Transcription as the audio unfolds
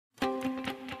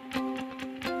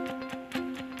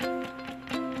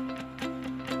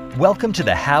Welcome to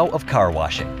the How of Car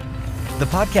Washing, the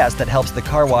podcast that helps the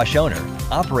car wash owner,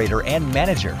 operator, and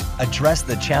manager address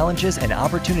the challenges and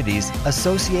opportunities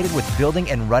associated with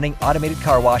building and running automated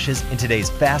car washes in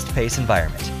today's fast-paced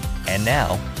environment. And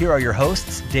now, here are your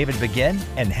hosts, David Begin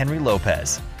and Henry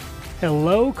Lopez.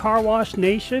 Hello, Car Wash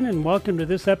Nation, and welcome to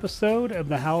this episode of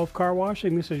the How of Car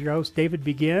Washing. This is your host, David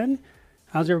Begin.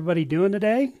 How's everybody doing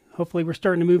today? Hopefully we're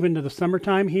starting to move into the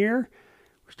summertime here.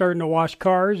 We're starting to wash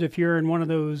cars. If you're in one of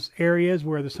those areas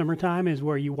where the summertime is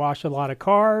where you wash a lot of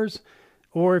cars,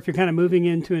 or if you're kind of moving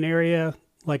into an area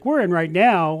like we're in right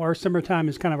now, our summertime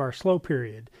is kind of our slow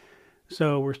period.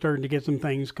 So we're starting to get some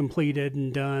things completed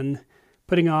and done,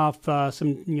 putting off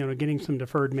getting some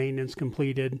deferred maintenance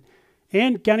completed,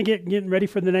 and kind of getting ready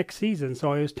for the next season. So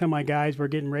I always tell my guys we're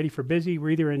getting ready for busy. We're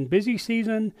either in busy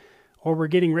season or we're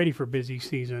getting ready for busy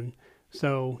season.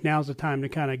 So now's the time to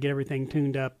kind of get everything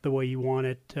tuned up the way you want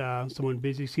it. So when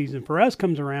busy season for us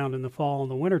comes around in the fall and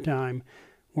the winter time,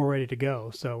 we're ready to go.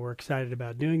 So we're excited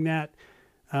about doing that.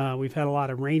 We've had a lot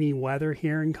of rainy weather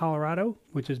here in Colorado,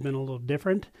 which has been a little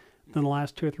different than the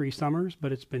last 2 or 3 summers,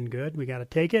 but it's been good. We got to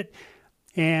take it.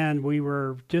 And we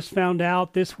were just found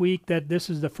out this week that this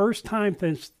is the first time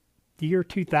since the year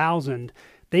 2000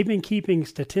 they've been keeping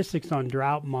statistics on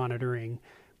drought monitoring.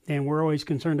 And we're always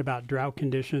concerned about drought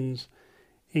conditions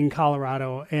in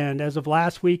Colorado. And as of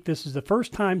last week, this is the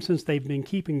first time since they've been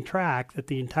keeping track that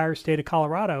the entire state of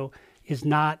Colorado does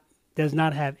not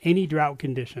have any drought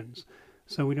conditions.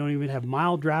 So we don't even have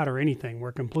mild drought or anything.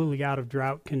 We're completely out of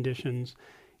drought conditions.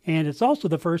 And it's also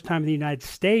the first time in the United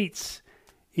States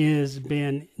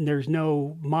there's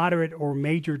no moderate or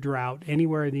major drought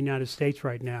anywhere in the United States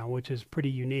right now, which is pretty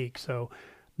unique. So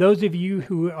those of you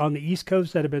who on the East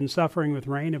Coast that have been suffering with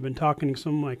rain, have been talking to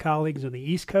some of my colleagues on the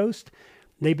East Coast.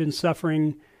 They've been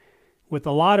suffering with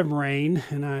a lot of rain,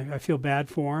 and I feel bad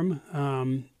for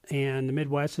them. And the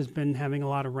Midwest has been having a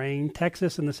lot of rain.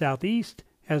 Texas and the Southeast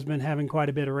has been having quite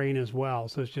a bit of rain as well.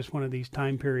 So it's just one of these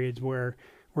time periods where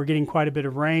we're getting quite a bit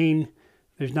of rain.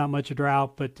 There's not much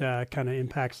drought, but kind of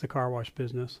impacts the car wash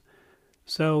business.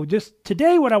 So just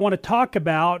today, what I want to talk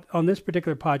about on this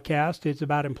particular podcast is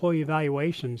about employee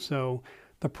evaluation. So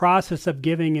the process of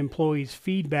giving employees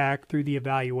feedback through the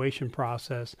evaluation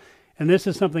process. And this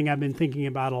is something I've been thinking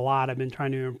about a lot. I've been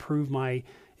trying to improve my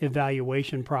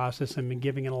evaluation process and been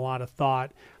giving it a lot of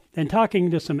thought and talking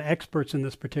to some experts in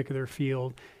this particular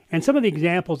field. And some of the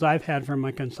examples I've had from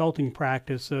my consulting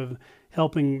practice of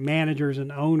helping managers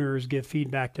and owners give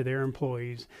feedback to their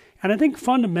employees. And I think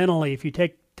fundamentally, if you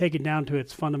take it down to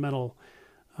its fundamental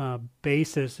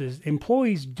basis, is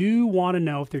employees do want to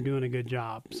know if they're doing a good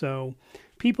job. So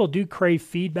people do crave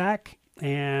feedback,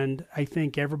 and I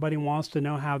think everybody wants to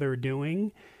know how they're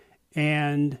doing.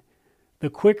 And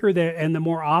the quicker and the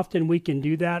more often we can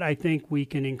do that, I think we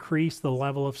can increase the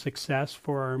level of success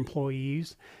for our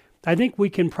employees. I think we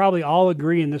can probably all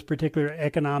agree in this particular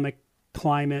economic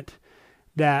climate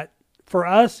that for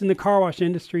us in the car wash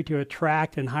industry to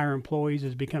attract and hire employees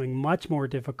is becoming much more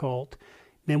difficult.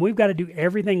 Then we've got to do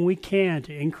everything we can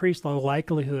to increase the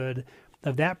likelihood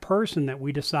of that person that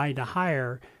we decide to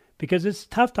hire, because it's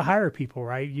tough to hire people,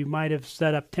 right? You might have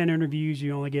set up 10 interviews,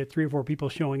 you only get 3 or 4 people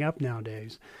showing up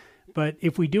nowadays. But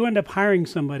if we do end up hiring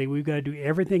somebody, we've got to do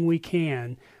everything we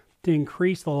can to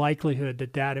increase the likelihood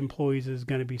that that employee is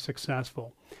going to be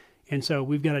successful. And so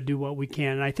we've got to do what we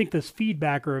can. And I think this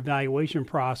feedback or evaluation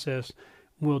process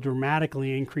will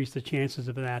dramatically increase the chances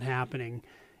of that happening.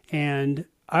 And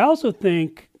I also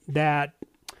think that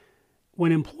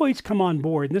when employees come on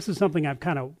board, and this is something I've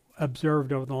kind of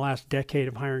observed over the last decade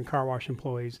of hiring car wash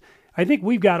employees, I think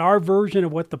we've got our version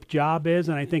of what the job is,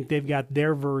 and I think they've got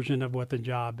their version of what the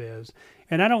job is.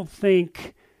 And I don't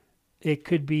think it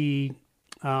could be,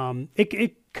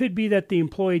 it could be that the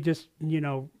employee just,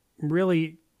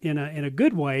 really in a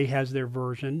good way has their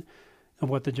version of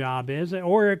what the job is,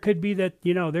 or it could be that,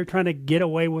 they're trying to get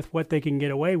away with what they can get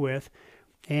away with,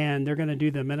 and they're going to do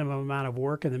the minimum amount of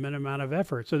work and the minimum amount of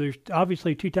effort. So there's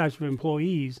obviously 2 types of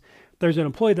employees. There's an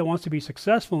employee that wants to be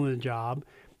successful in the job,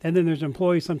 and then there's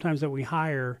employees sometimes that we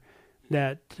hire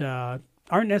that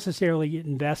aren't necessarily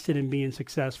invested in being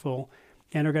successful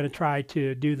and are going to try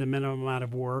to do the minimum amount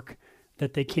of work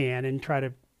that they can and try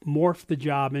to morph the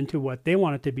job into what they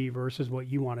want it to be versus what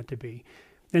you want it to be.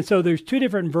 And so there's 2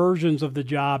 different versions of the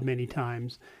job many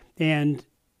times. And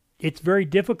it's very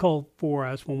difficult for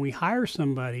us when we hire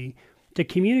somebody to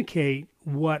communicate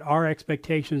what our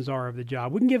expectations are of the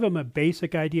job. We can give them a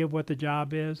basic idea of what the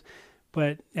job is,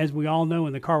 but as we all know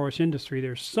in the car wash industry,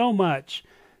 there's so much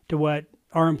to what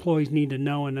our employees need to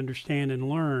know and understand and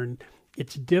learn.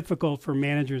 It's difficult for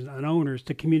managers and owners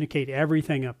to communicate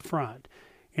everything up front.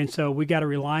 And so we got to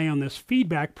rely on this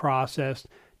feedback process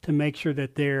to make sure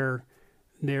that they're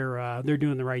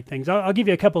doing the right things. I'll give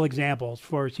you a couple examples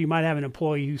for us. You might have an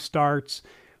employee who starts,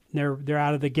 they're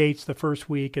out of the gates the first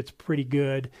week, it's pretty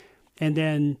good, and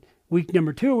then week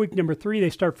number 2, week number 3, they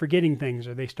start forgetting things,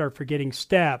 or they start forgetting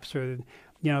steps, or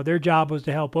their job was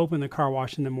to help open the car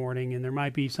wash in the morning, and there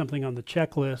might be something on the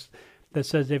checklist that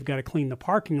says they've got to clean the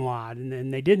parking lot, and then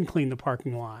they didn't clean the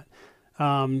parking lot.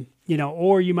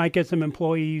 Or you might get some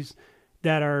employees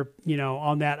that are,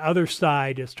 on that other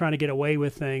side, just trying to get away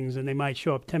with things, and they might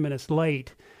show up 10 minutes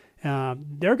late.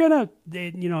 They're going to,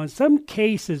 in some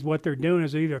cases, what they're doing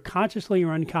is they're either consciously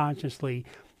or unconsciously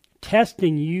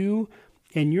testing you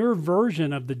and your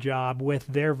version of the job with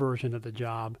their version of the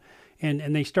job.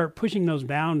 And they start pushing those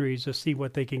boundaries to see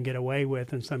what they can get away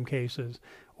with in some cases.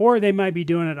 Or they might be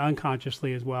doing it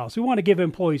unconsciously as well. So we want to give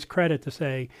employees credit to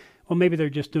say, well, maybe they're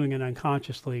just doing it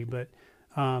unconsciously, but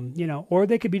or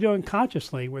they could be doing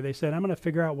consciously, where they said, I'm going to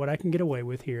figure out what I can get away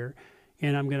with here,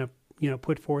 and I'm going to,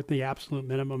 put forth the absolute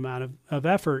minimum amount of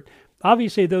effort.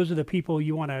 Obviously, those are the people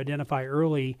you want to identify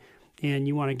early, and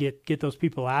you want to get those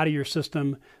people out of your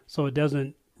system so it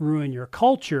doesn't ruin your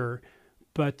culture,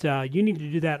 but you need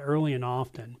to do that early and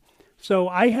often. So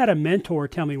I had a mentor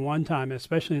tell me one time,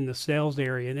 especially in the sales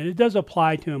area, and it does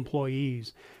apply to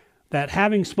employees, that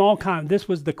having this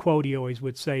was the quote he always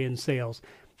would say in sales,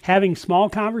 having small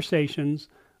conversations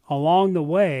along the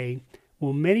way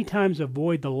will many times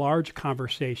avoid the large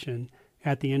conversation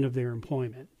at the end of their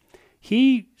employment.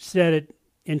 He said it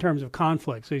in terms of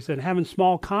conflict. So he said having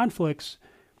small conflicts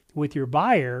with your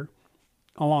buyer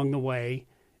along the way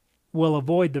will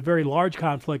avoid the very large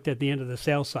conflict at the end of the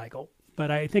sales cycle. But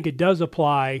I think it does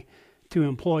apply to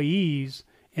employees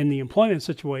in the employment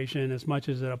situation as much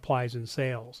as it applies in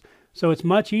sales. So it's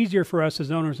much easier for us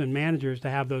as owners and managers to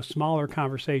have those smaller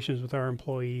conversations with our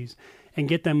employees and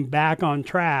get them back on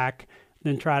track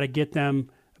than try to get them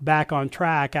back on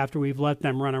track after we've let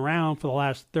them run around for the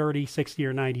last 30, 60,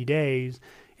 or 90 days,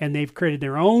 and they've created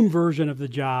their own version of the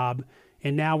job,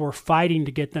 and now we're fighting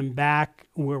to get them back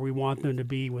where we want them to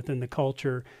be within the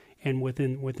culture and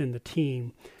within the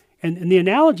team. And the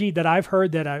analogy that I've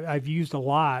heard that I've used a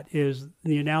lot is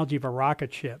the analogy of a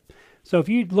rocket ship. So if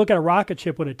you look at a rocket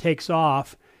ship when it takes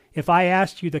off, if I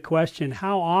asked you the question,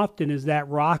 how often is that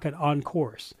rocket on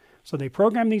course? So they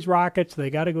program these rockets,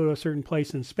 they got to go to a certain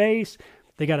place in space,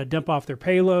 they got to dump off their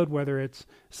payload, whether it's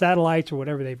satellites or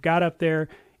whatever they've got up there,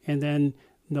 and then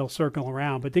they'll circle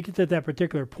around. But to get to that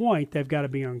particular point, they've got to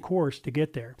be on course to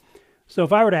get there. So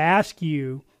if I were to ask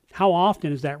you, how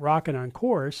often is that rocket on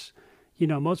course?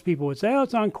 Most people would say,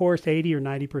 it's on course 80 or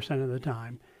 90% of the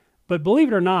time. But believe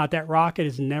it or not, that rocket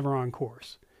is never on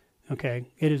course. Okay,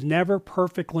 it is never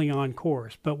perfectly on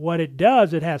course. But what it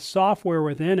does, it has software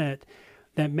within it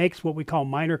that makes what we call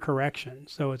minor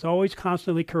corrections. So it's always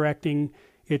constantly correcting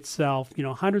itself,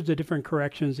 hundreds of different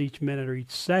corrections each minute or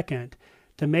each second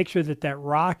to make sure that that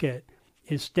rocket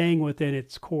is staying within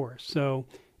its course. So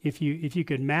if you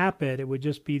could map it, it would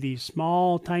just be these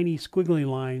small, tiny squiggly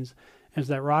lines as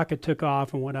that rocket took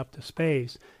off and went up to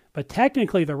space. But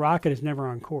technically, the rocket is never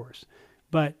on course.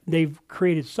 But they've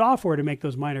created software to make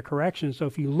those minor corrections. So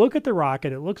if you look at the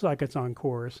rocket, it looks like it's on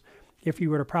course. If you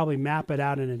were to probably map it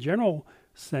out in a general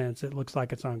sense, it looks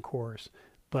like it's on course.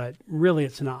 But really,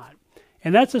 it's not.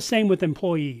 And that's the same with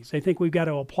employees. I think we've got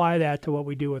to apply that to what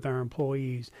we do with our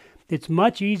employees. It's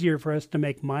much easier for us to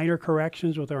make minor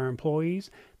corrections with our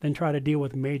employees than try to deal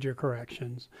with major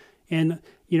corrections. And,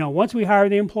 once we hire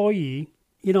the employee,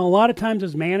 a lot of times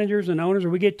as managers and owners,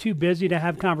 we get too busy to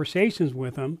have conversations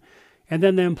with them. And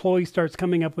then the employee starts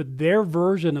coming up with their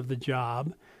version of the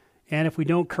job. And if we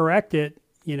don't correct it,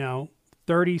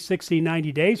 30, 60,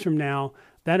 90 days from now,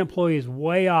 that employee is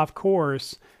way off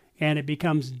course. And it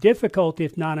becomes difficult,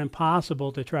 if not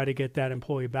impossible, to try to get that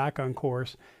employee back on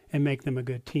course and make them a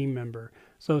good team member.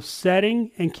 So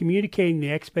setting and communicating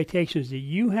the expectations that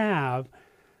you have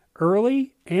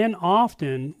early and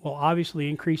often will obviously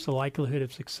increase the likelihood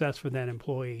of success for that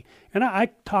employee. And I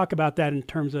talk about that in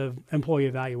terms of employee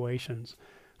evaluations.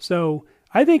 So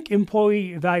I think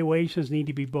employee evaluations need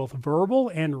to be both verbal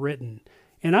and written.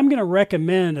 And I'm going to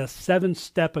recommend a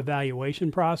 7-step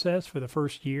evaluation process for the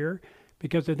first year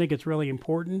because I think it's really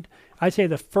important. I say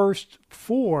the first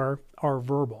 4 are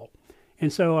verbal.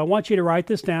 And so I want you to write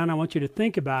this down. I want you to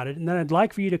think about it. And then I'd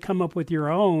like for you to come up with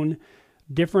your own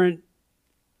different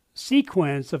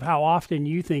sequence of how often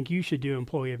you think you should do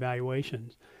employee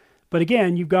evaluations. But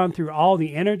again, you've gone through all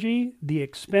the energy, the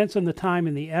expense, and the time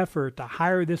and the effort to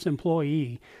hire this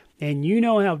employee, and you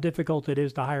know how difficult it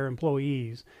is to hire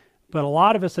employees. But a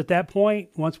lot of us at that point,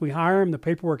 once we hire them, the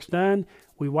paperwork's done,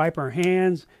 we wipe our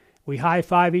hands, we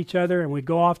high-five each other, and we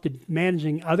go off to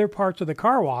managing other parts of the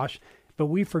car wash. But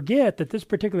we forget that this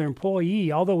particular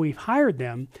employee, although we've hired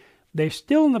them, they're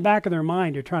still in the back of their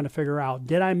mind, they're trying to figure out,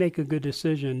 did I make a good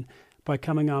decision by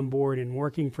coming on board and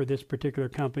working for this particular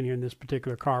company or in this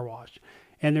particular car wash?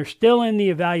 And they're still in the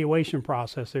evaluation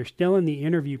process. They're still in the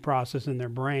interview process in their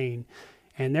brain.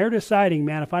 And they're deciding,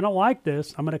 man, if I don't like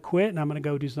this, I'm going to quit and I'm going to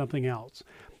go do something else.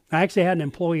 I actually had an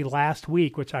employee last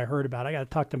week, which I heard about. I got to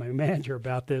talk to my manager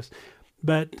about this.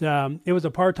 But it was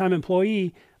a part-time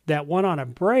employee that went on a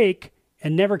break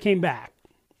and never came back.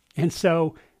 And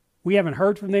so we haven't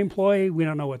heard from the employee. We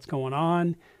don't know what's going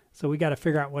on. So we got to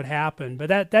figure out what happened.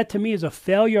 But that to me is a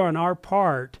failure on our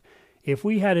part if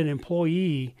we had an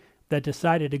employee that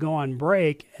decided to go on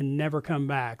break and never come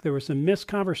back. There were some missed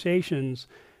conversations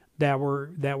that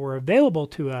were available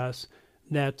to us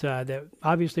that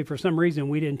obviously for some reason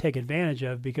we didn't take advantage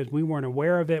of because we weren't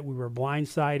aware of it. We were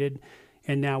blindsided,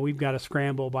 and now we've got to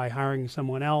scramble by hiring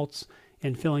someone else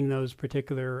and filling those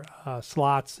particular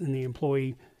slots in the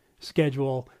employee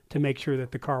schedule to make sure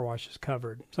that the car wash is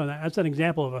covered. So that's an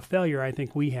example of a failure I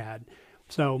think we had.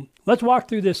 So let's walk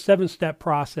through this 7-step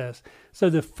process. So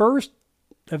the first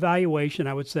evaluation,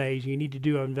 I would say, is you need to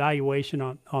do an evaluation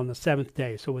on the 7th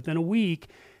day. So within a week,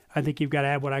 I think you've got to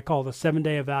have what I call the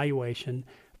 7-day evaluation.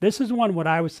 This is one what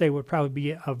I would say would probably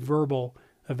be a verbal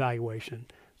evaluation.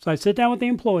 So I sit down with the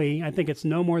employee. I think it's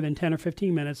no more than 10 or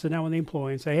 15 minutes. Sit down with the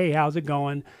employee and say, hey, how's it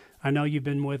going? I know you've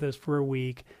been with us for a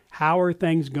week. How are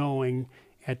things going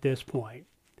at this point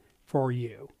for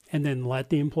you? And then let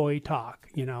the employee talk,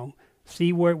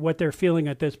 see what they're feeling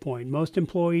at this point. Most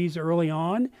employees early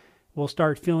on will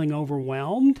start feeling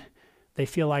overwhelmed. They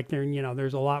feel like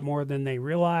there's a lot more than they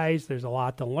realize. There's a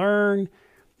lot to learn.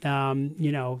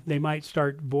 They might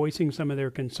start voicing some of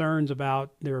their concerns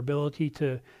about their ability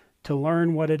to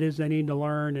learn what it is they need to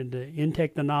learn and to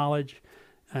intake the knowledge.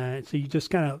 So you just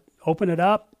kind of open it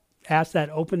up, ask that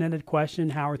open-ended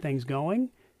question, how are things going?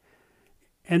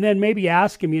 And then maybe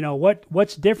ask them,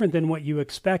 what's different than what you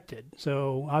expected?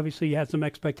 So obviously you had some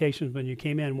expectations when you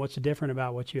came in. What's different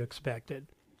about what you expected?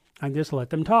 And just let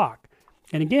them talk.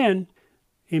 And again,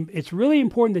 it's really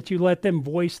important that you let them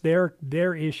voice their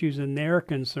issues and their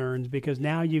concerns, because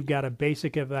now you've got a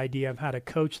basic idea of how to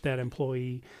coach that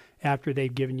employee after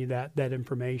they've given you that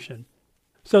information.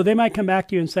 So they might come back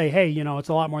to you and say, hey, it's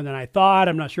a lot more than I thought.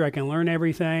 I'm not sure I can learn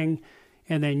everything.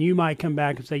 And then you might come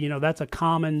back and say, that's a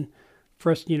common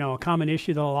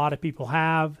issue that a lot of people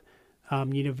have.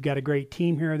 You've got a great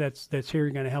team here that's here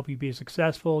going to help you be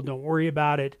successful. Don't worry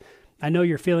about it. I know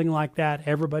you're feeling like that.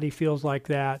 Everybody feels like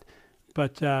that.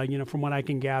 But, from what I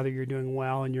can gather, you're doing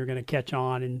well and you're going to catch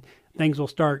on and things will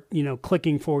start,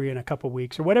 clicking for you in a couple of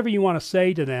weeks or whatever you want to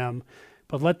say to them.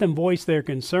 But let them voice their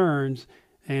concerns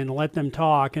and let them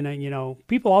talk. And,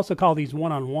 people also call these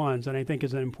one-on-ones, and I think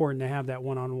it's important to have that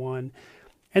one-on-one.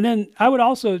 And then I would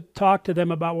also talk to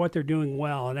them about what they're doing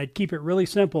well. And I'd keep it really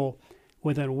simple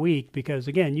within a week because,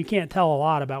 again, you can't tell a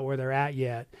lot about where they're at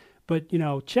yet. But,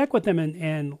 check with them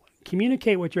and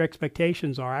communicate what your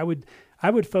expectations are. I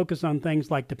would focus on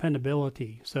things like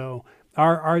dependability. So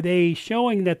are they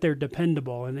showing that they're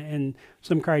dependable? And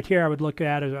some criteria I would look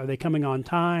at is, are they coming on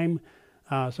time?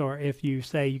 So if you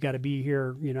say you got to be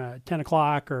here, at 10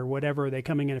 o'clock or whatever, are they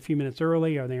coming in a few minutes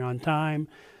early? Are they on time?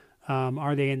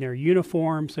 Are they in their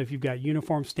uniform? So if you've got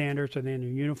uniform standards, are they in their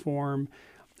uniform?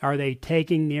 Are they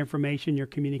taking the information you're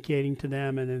communicating to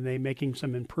them and are they making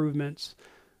some improvements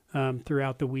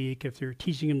throughout the week? If you're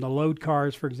teaching them to load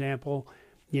cars, for example,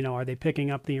 are they picking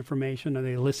up the information? Are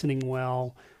they listening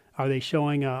well? Are they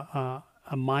showing a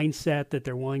mindset that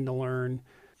they're willing to learn?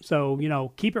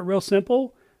 So, keep it real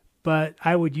simple, but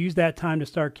I would use that time to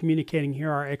start communicating, here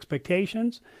are our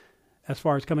expectations as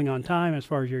far as coming on time, as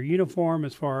far as your uniform,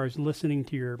 as far as listening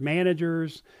to your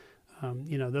managers,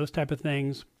 those type of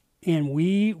things. And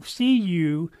we see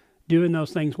you doing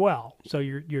those things well. So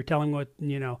you're telling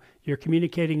you're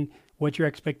communicating what your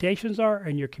expectations are,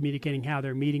 and you're communicating how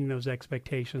they're meeting those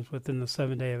expectations within the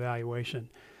 7-day evaluation.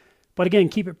 But again,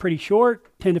 keep it pretty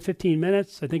short, 10 to 15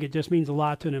 minutes. I think it just means a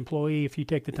lot to an employee if you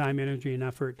take the time, energy, and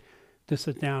effort to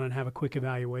sit down and have a quick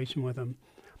evaluation with them.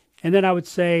 And then I would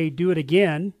say do it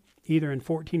again, either in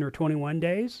 14 or 21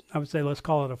 days. I would say let's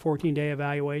call it a 14-day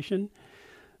evaluation.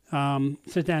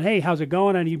 Sit down, hey, how's it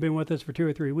going? I know you've been with us for 2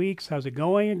 or 3 weeks. How's it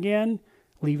going again?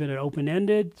 Leave it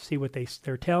open-ended. See what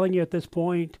they're telling you at this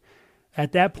point.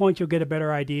 At that point, you'll get a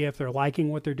better idea if they're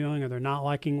liking what they're doing or they're not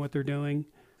liking what they're doing.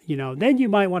 Then you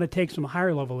might want to take some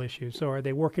higher level issues. So are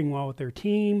they working well with their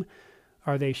team?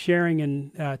 Are they sharing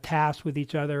in tasks with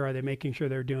each other? Are they making sure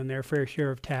they're doing their fair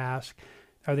share of tasks?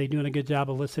 Are they doing a good job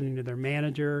of listening to their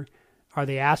manager? Are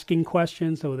they asking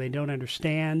questions so they don't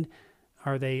understand?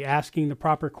 Are they asking the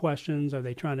proper questions? Are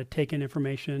they trying to take in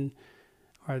information?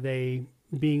 Are they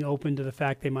being open to the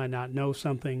fact they might not know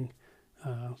something?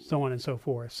 So on and so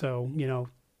forth. So,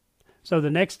 so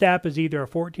the next step is either a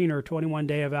 14 or a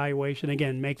 21-day evaluation.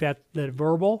 Again, make that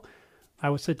verbal. I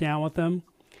would sit down with them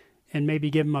and maybe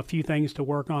give them a few things to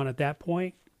work on at that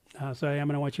point. So I'm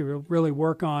going to want you to really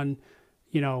work on,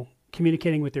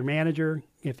 communicating with your manager.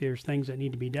 If there's things that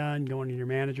need to be done, going to your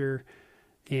manager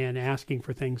and asking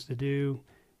for things to do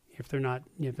if they're not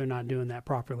doing that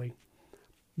properly.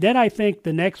 Then I think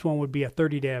the next one would be a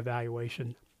 30-day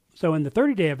evaluation. So in the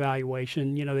 30-day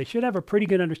evaluation, they should have a pretty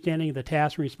good understanding of the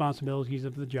tasks and responsibilities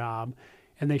of the job,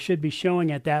 and they should be showing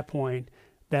at that point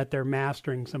that they're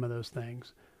mastering some of those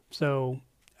things. So,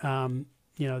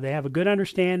 they have a good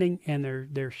understanding, and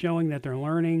they're showing that they're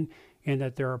learning and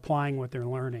that they're applying what they're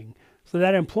learning. So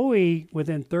that employee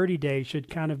within 30 days should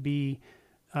kind of be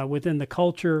within the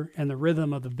culture and the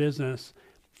rhythm of the business,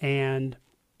 and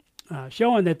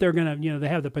showing that they're going to, they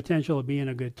have the potential of being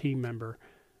a good team member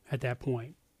at that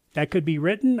point. That could be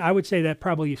written. I would say that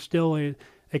probably still it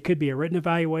could be a written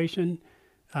evaluation.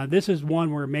 This is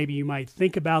one where maybe you might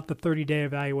think about the 30-day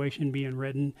evaluation being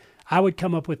written. I would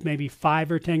come up with maybe 5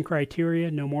 or 10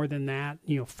 criteria, no more than that.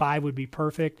 5 would be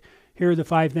perfect. Here are the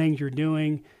 5 things you're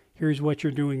doing. Here's what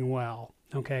you're doing well.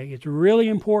 Okay, it's really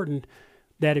important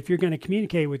that if you're going to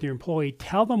communicate with your employee,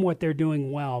 tell them what they're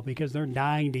doing well, because they're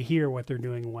dying to hear what they're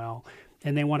doing well,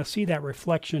 and they want to see that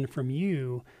reflection from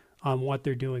you on what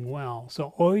they're doing well.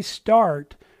 So always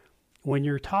start when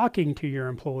you're talking to your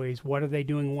employees, what are they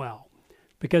doing well?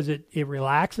 Because it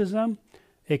relaxes them.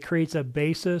 It creates a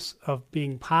basis of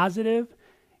being positive.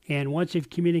 And once you've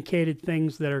communicated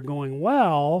things that are going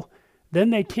well,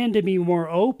 then they tend to be more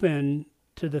open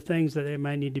to the things that they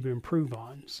might need to improve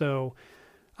on. So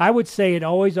I would say it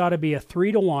always ought to be a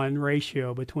 3-to-1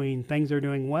 ratio between things they're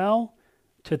doing well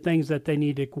to things that they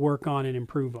need to work on and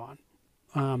improve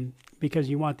on. Because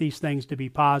you want these things to be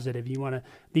positive. You want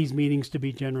these meetings to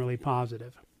be generally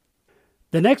positive.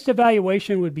 The next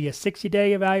evaluation would be a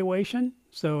 60-day evaluation.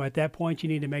 So at that point, you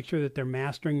need to make sure that they're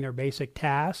mastering their basic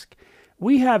task.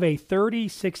 We have a 30,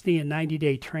 60, and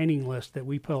 90-day training list that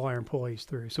we put our employees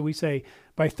through. So we say,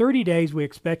 by 30 days, we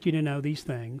expect you to know these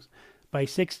things. By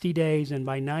 60 days and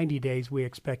by 90 days, we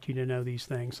expect you to know these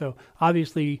things. So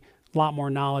obviously, a lot more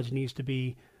knowledge needs to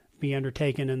be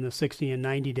undertaken in the 60 and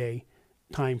 90-day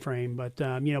time frame. But,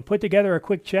 put together a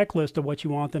quick checklist of what you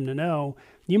want them to know.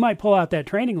 You might pull out that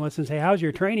training list and say, how's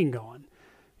your training going?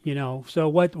 So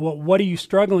what are you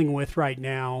struggling with right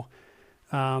now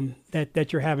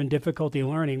that you're having difficulty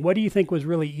learning? What do you think was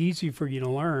really easy for you to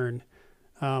learn?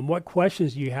 What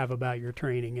questions do you have about your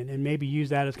training? And maybe use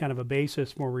that as kind of a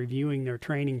basis for reviewing their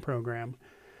training program.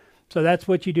 So that's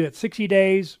what you do at 60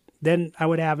 days. Then I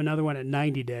would have another one at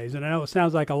 90 days. And I know it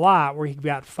sounds like a lot where you've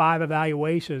got 5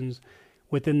 evaluations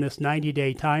within this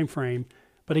 90-day time frame.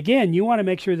 But again, you want to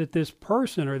make sure that this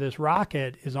person or this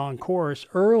rocket is on course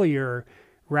earlier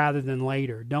rather than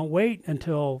later. Don't wait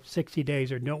until 60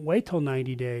 days or don't wait till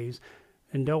 90 days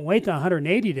and don't wait till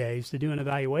 180 days to do an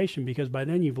evaluation, because by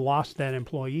then you've lost that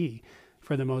employee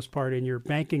for the most part, and you're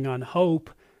banking on hope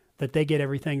that they get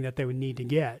everything that they would need to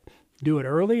get. Do it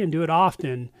early and do it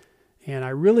often, and I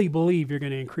really believe you're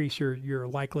going to increase your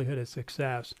likelihood of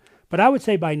success. But I would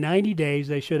say by 90 days,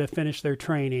 they should have finished their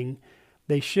training.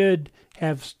 They should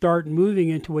have start moving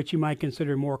into what you might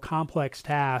consider more complex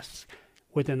tasks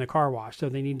within the car wash. So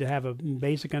they need to have a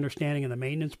basic understanding of the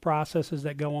maintenance processes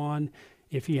that go on.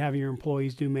 If you have your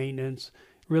employees do maintenance,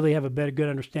 really have a good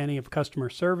understanding of customer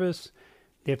service.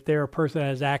 If they're a person that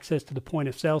has access to the point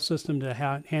of sale system to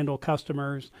handle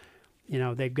customers,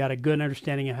 they've got a good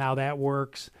understanding of how that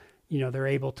works. They're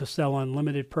able to sell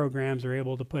unlimited programs. They're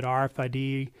able to put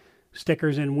RFID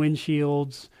stickers in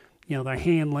windshields. They're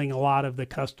handling a lot of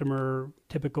the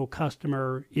typical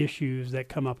customer issues that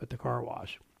come up at the car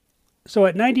wash. So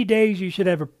at 90 days, you should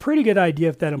have a pretty good idea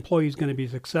if that employee is going to be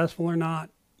successful or not,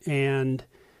 and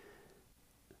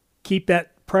keep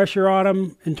that pressure on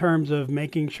them in terms of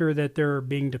making sure that they're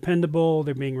being dependable,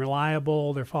 they're being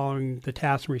reliable, they're following the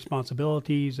tasks and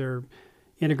responsibilities, they're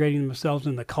integrating themselves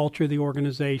in the culture of the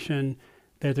organization,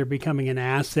 that they're becoming an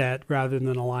asset rather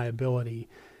than a liability.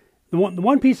 The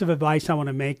one piece of advice I want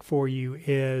to make for you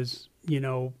is,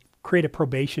 create a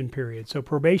probation period. So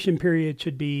probation period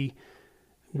should be,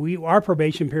 our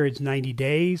probation period is 90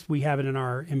 days. We have it in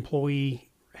our employee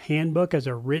handbook as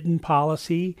a written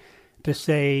policy to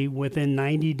say within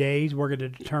 90 days, we're going to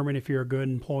determine if you're a good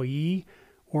employee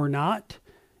or not.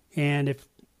 And if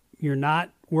you're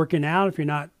not working out, if you're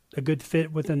not a good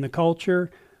fit within the culture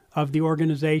of the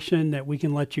organization, that we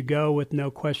can let you go with no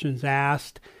questions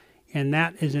asked. And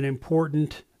that is an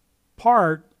important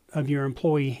part of your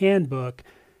employee handbook,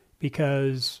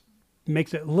 because it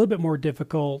makes it a little bit more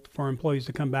difficult for employees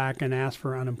to come back and ask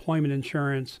for unemployment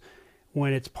insurance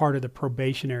when it's part of the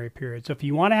probationary period. So if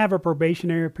you want to have a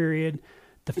probationary period,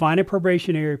 define a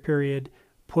probationary period,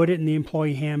 put it in the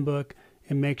employee handbook,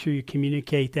 and make sure you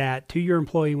communicate that to your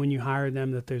employee when you hire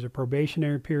them, that there's a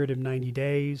probationary period of 90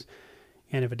 days.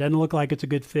 And if it doesn't look like it's a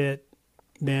good fit,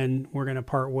 then we're going to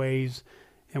part ways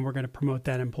and we're going to promote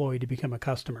that employee to become a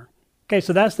customer. Okay,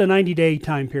 so that's the 90-day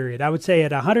time period. I would say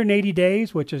at 180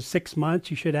 days, which is 6 months,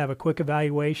 you should have a quick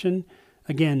evaluation.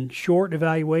 Again, short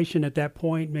evaluation at that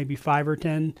point, maybe 5 or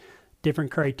 10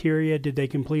 different criteria. Did they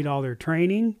complete all their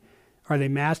training? Are they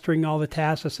mastering all the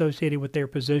tasks associated with their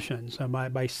position? So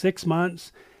by 6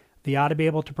 months, they ought to be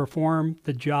able to perform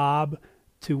the job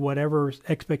to whatever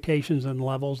expectations and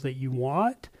levels that you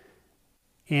want.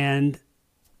 And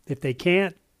if they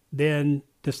can't, then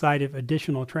decide if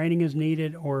additional training is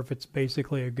needed or if it's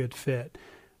basically a good fit.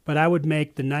 But I would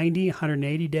make the 90,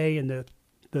 180 day and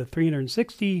the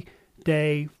 360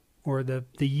 day or the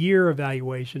year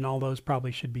evaluation, all those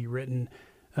probably should be written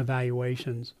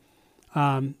evaluations.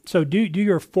 So do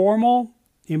your formal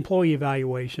employee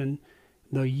evaluation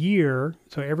the year.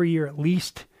 So every year at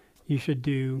least you should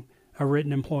do a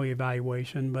written employee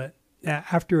evaluation. But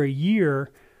after a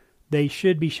year, they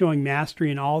should be showing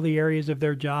mastery in all the areas of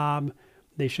their job.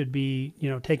 They should be,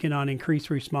 taking on increased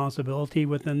responsibility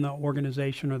within the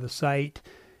organization or the site.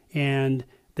 And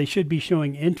they should be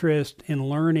showing interest in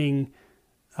learning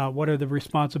what are the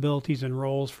responsibilities and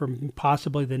roles for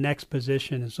possibly the next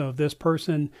position. And so if this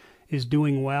person is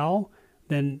doing well,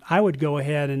 then I would go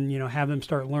ahead and, have them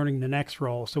start learning the next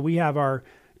role. So we have our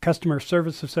customer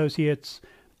service associates.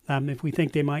 If we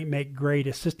think they might make great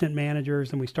assistant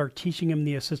managers, then we start teaching them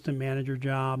the assistant manager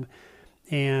job,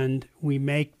 and we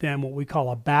make them what we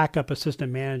call a backup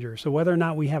assistant manager. So whether or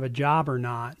not we have a job or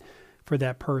not for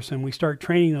that person, we start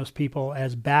training those people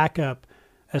as backup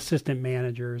assistant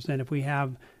managers. And if we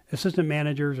have assistant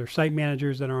managers or site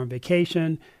managers that are on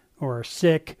vacation or are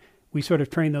sick, we sort of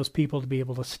train those people to be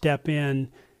able to step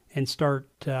in and start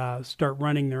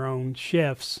running their own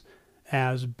shifts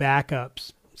as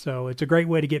backups. So it's a great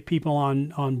way to get people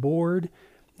on board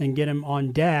and get them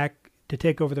on deck to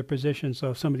take over their position.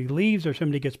 So if somebody leaves or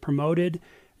somebody gets promoted,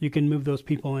 you can move those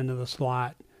people into the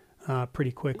slot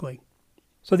pretty quickly.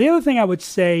 So the other thing I would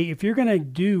say, if you're going to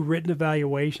do written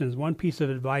evaluations, one piece of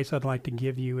advice I'd like to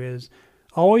give you is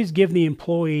always give the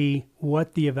employee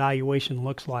what the evaluation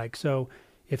looks like. So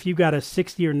if you've got a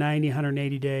 60 or 90,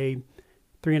 180 day,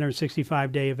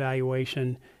 365 day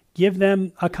evaluation, give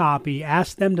them a copy,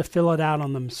 ask them to fill it out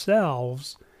on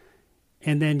themselves,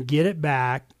 and then get it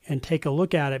back and take a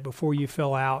look at it before you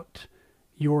fill out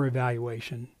your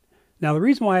evaluation. Now, the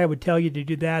reason why I would tell you to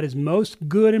do that is most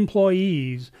good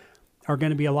employees are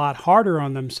going to be a lot harder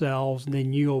on themselves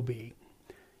than you'll be.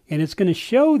 And it's going to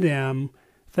show them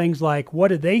things like what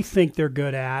do they think they're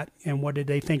good at and what do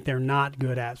they think they're not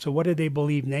good at. So what do they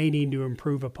believe they need to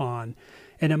improve upon?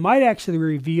 And it might actually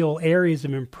reveal areas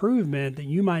of improvement that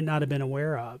you might not have been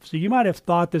aware of. So you might have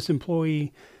thought this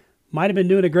employee might have been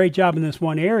doing a great job in this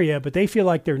one area, but they feel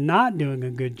like they're not doing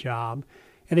a good job,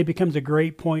 and it becomes a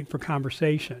great point for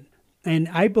conversation. And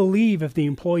I believe if the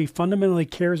employee fundamentally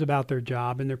cares about their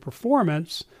job and their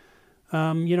performance,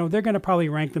 they're going to probably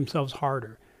rank themselves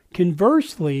harder.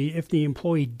 Conversely, if the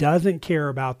employee doesn't care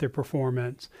about their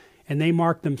performance and they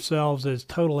mark themselves as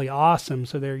totally awesome,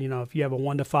 so they're, if you have a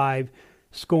 1 to 5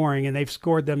 scoring and they've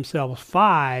scored themselves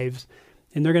 5s,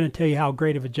 and they're going to tell you how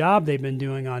great of a job they've been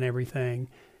doing on everything,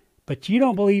 but you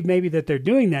don't believe maybe that they're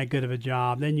doing that good of a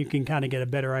job, then you can kind of get a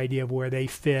better idea of where they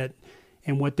fit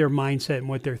and what their mindset and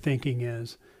what their thinking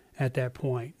is at that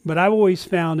point. But I've always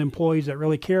found employees that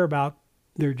really care about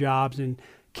their jobs and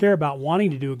care about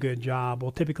wanting to do a good job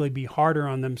will typically be harder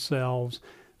on themselves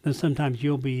than sometimes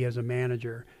you'll be as a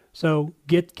manager. So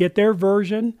get their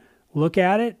version, look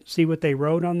at it, see what they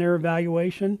wrote on their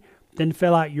evaluation, then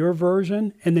fill out your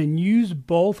version, and then use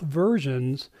both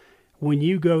versions when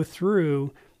you go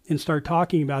through and start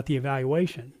talking about the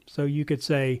evaluation. So you could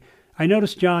say, I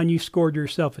noticed, John, you scored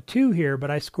yourself a 2 here,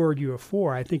 but I scored you a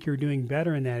 4. I think you're doing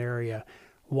better in that area.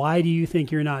 Why do you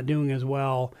think you're not doing as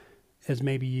well as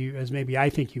maybe I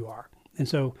think you are? And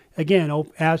so again,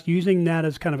 using that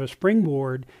as kind of a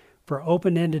springboard for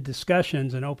open-ended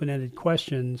discussions and open-ended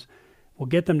questions will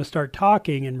get them to start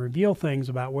talking and reveal things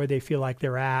about where they feel like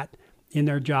they're at in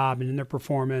their job and in their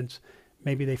performance.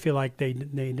 Maybe they feel like they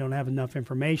don't have enough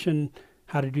information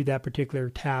how to do that particular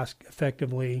task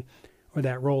effectively or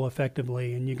that role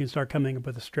effectively, and you can start coming up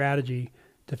with a strategy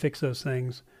to fix those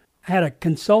things. I had a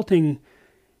consulting,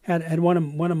 had one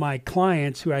of my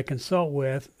clients who I consult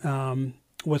with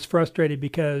was frustrated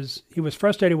because he was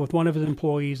frustrated with one of his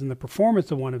employees and the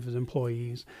performance of one of his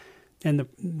employees, and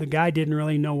the guy didn't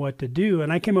really know what to do.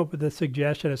 And I came up with a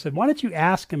suggestion. I said, why don't you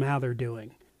ask him how they're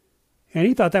doing? And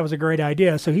he thought that was a great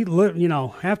idea. So he,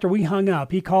 after we hung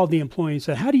up, he called the employee and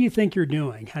said, how do you think you're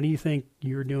doing? How do you think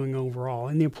you're doing overall?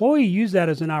 And the employee used that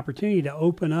as an opportunity to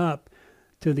open up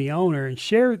to the owner and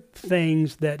share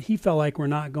things that he felt like were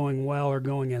not going well or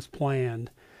going as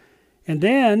planned. And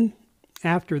then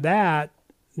after that,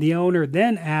 the owner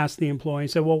then asked the employee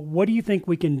and said, well, what do you think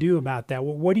we can do about that?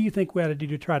 Well, what do you think we ought to do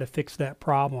to try to fix that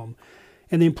problem?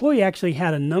 And the employee actually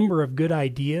had a number of good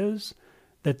ideas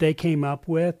that they came up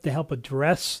with to help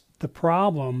address the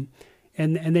problem.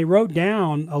 And they wrote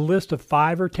down a list of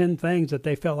 5 or 10 things that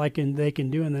they felt like they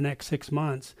can do in the next 6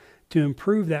 months to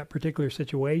improve that particular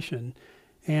situation.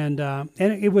 And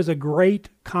it was a great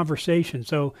conversation.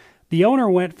 So the owner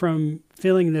went from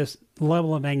feeling this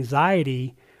level of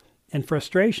anxiety and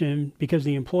frustration because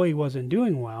the employee wasn't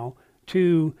doing well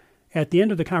to, at the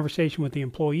end of the conversation with the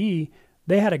employee,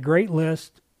 they had a great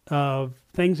list of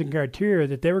things and criteria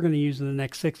that they were going to use in the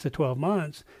next 6 to 12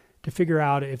 months to figure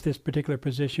out if this particular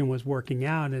position was working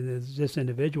out and if this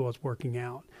individual is working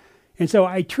out. And so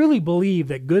I truly believe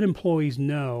that good employees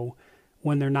know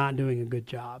when they're not doing a good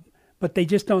job, but they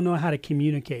just don't know how to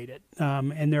communicate it.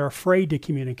 And they're afraid to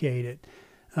communicate it.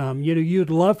 You'd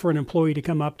love for an employee to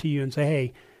come up to you and say,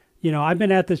 hey, I've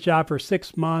been at this job for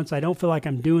 6 months. I don't feel like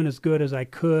I'm doing as good as I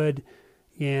could,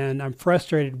 and I'm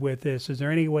frustrated with this. Is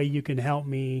there any way you can help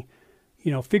me,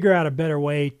 figure out a better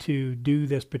way to do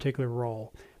this particular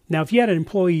role? Now, if you had an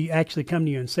employee actually come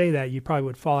to you and say that, you probably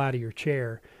would fall out of your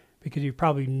chair because you've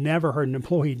probably never heard an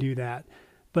employee do that.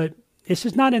 But it's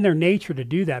just not in their nature to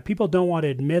do that. People don't want to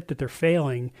admit that they're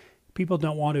failing. People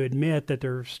don't want to admit that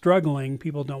they're struggling.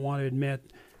 People don't want to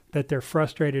admit that they're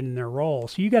frustrated in their role.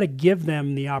 So you got to give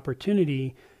them the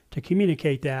opportunity to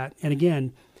communicate that. And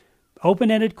again,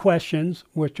 open-ended questions,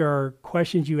 which are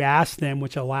questions you ask them,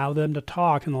 which allow them to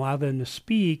talk and allow them to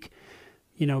speak,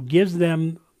 gives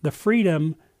them the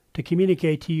freedom to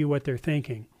communicate to you what they're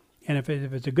thinking. And if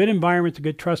it's a good environment, it's a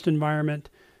good trust environment,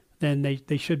 then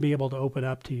they should be able to open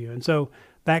up to you. And so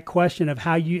that question of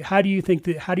how do you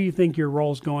think your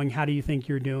role's going? How do you think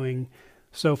you're doing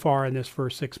so far in this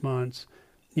first 6 months?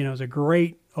 Is a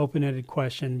great open-ended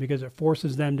question because it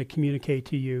forces them to communicate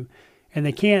to you. And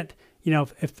they can't,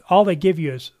 if all they give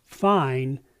you is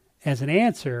fine as an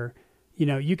answer,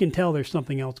 you can tell there's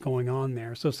something else going on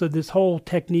there. So this whole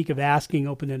technique of asking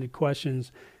open-ended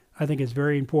questions, I think is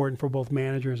very important for both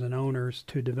managers and owners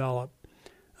to develop.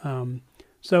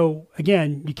 So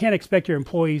again, you can't expect your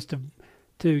employees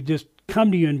to just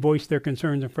come to you and voice their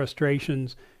concerns and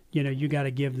frustrations. You got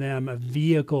to give them a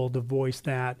vehicle to voice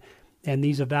that. And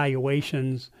these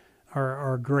evaluations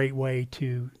are a great way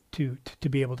to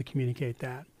be able to communicate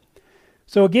that.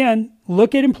 So again,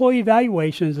 look at employee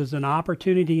evaluations as an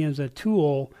opportunity, as a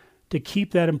tool to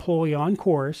keep that employee on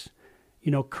course,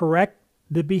 correct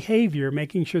the behavior,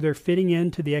 making sure they're fitting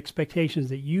into the expectations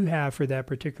that you have for that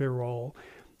particular role,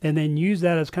 and then use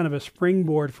that as kind of a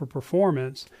springboard for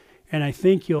performance. And I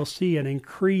think you'll see an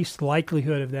increased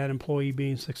likelihood of that employee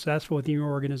being successful within your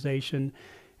organization.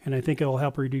 And I think it'll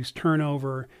help reduce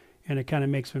turnover, and it kind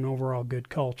of makes an overall good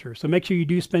culture. So make sure you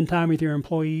do spend time with your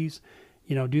employees,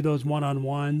 do those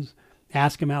one-on-ones,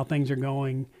 ask them how things are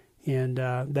going. And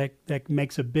that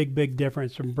makes a big, big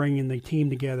difference from bringing the team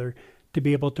together to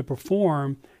be able to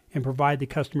perform and provide the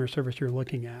customer service you're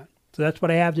looking at. So that's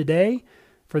what I have today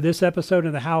for this episode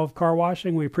of the How of Car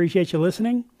Washing. We appreciate you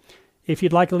listening. If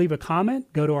you'd like to leave a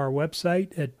comment, go to our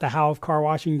website at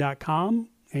thehowofcarwashing.com,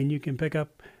 and you can pick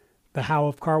up the How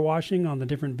of Car Washing on the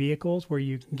different vehicles where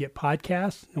you can get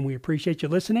podcasts. And we appreciate you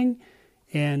listening.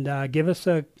 And give us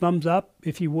a thumbs up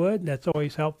if you would. That's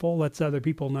always helpful. Lets other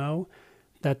people know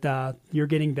that you're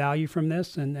getting value from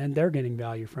this and they're getting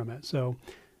value from it. So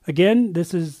again,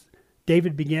 this is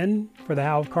David Begin for the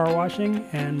How of Car Washing,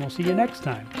 and we'll see you next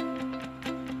time.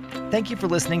 Thank you for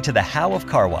listening to the How of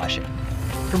Car Washing.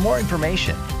 For more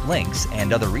information, links,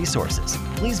 and other resources,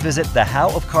 please visit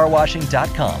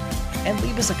thehowofcarwashing.com and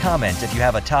leave us a comment if you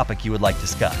have a topic you would like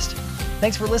discussed.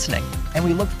 Thanks for listening, and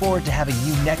we look forward to having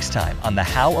you next time on the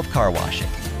How of Car Washing.